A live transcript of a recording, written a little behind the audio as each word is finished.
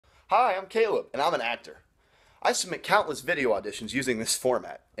Hi, I'm Caleb, and I'm an actor. I submit countless video auditions using this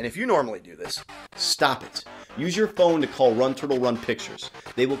format, and if you normally do this, stop it. Use your phone to call Run Turtle Run Pictures.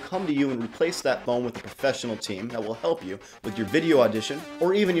 They will come to you and replace that phone with a professional team that will help you with your video audition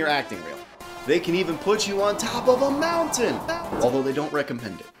or even your acting reel. They can even put you on top of a mountain, although they don't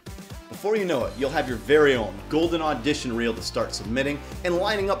recommend it. Before you know it, you'll have your very own golden audition reel to start submitting and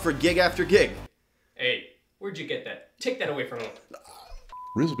lining up for gig after gig. Hey, where'd you get that? Take that away from him.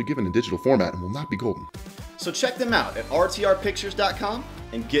 Reels will be given in digital format and will not be golden. So check them out at rtrpictures.com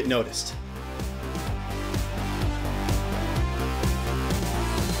and get noticed.